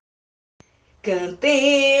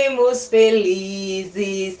Cantemos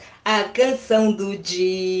felizes a canção do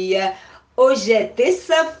dia. Hoje é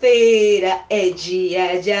terça-feira, é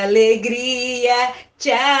dia de alegria.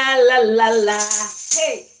 Tchalalala,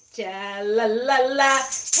 hey, tchalalala,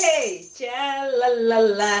 hey,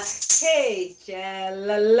 tchalalala, hey,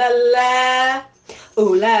 tchalalala.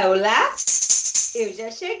 Olá, olá, eu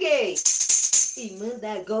já cheguei. E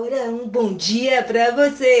manda agora um bom dia pra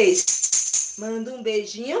vocês. Manda um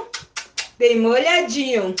beijinho bem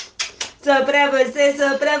molhadinho. Só pra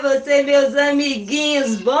você, meus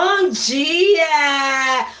amiguinhos. Bom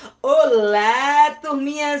dia! Olá,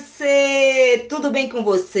 turminha C. Tudo bem com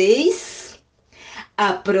vocês?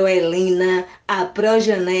 A Pro Helena, a Pro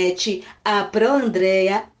Janete, a Pro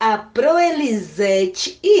Andréia, a Pro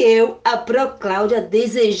Elisete e eu, a Pro Cláudia,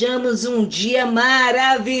 desejamos um dia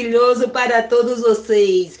maravilhoso para todos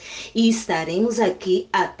vocês. E estaremos aqui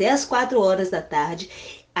até as 4 horas da tarde,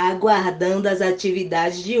 aguardando as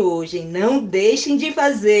atividades de hoje. Não deixem de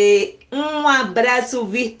fazer. Um abraço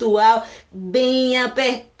virtual bem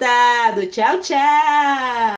apertado. Tchau, tchau!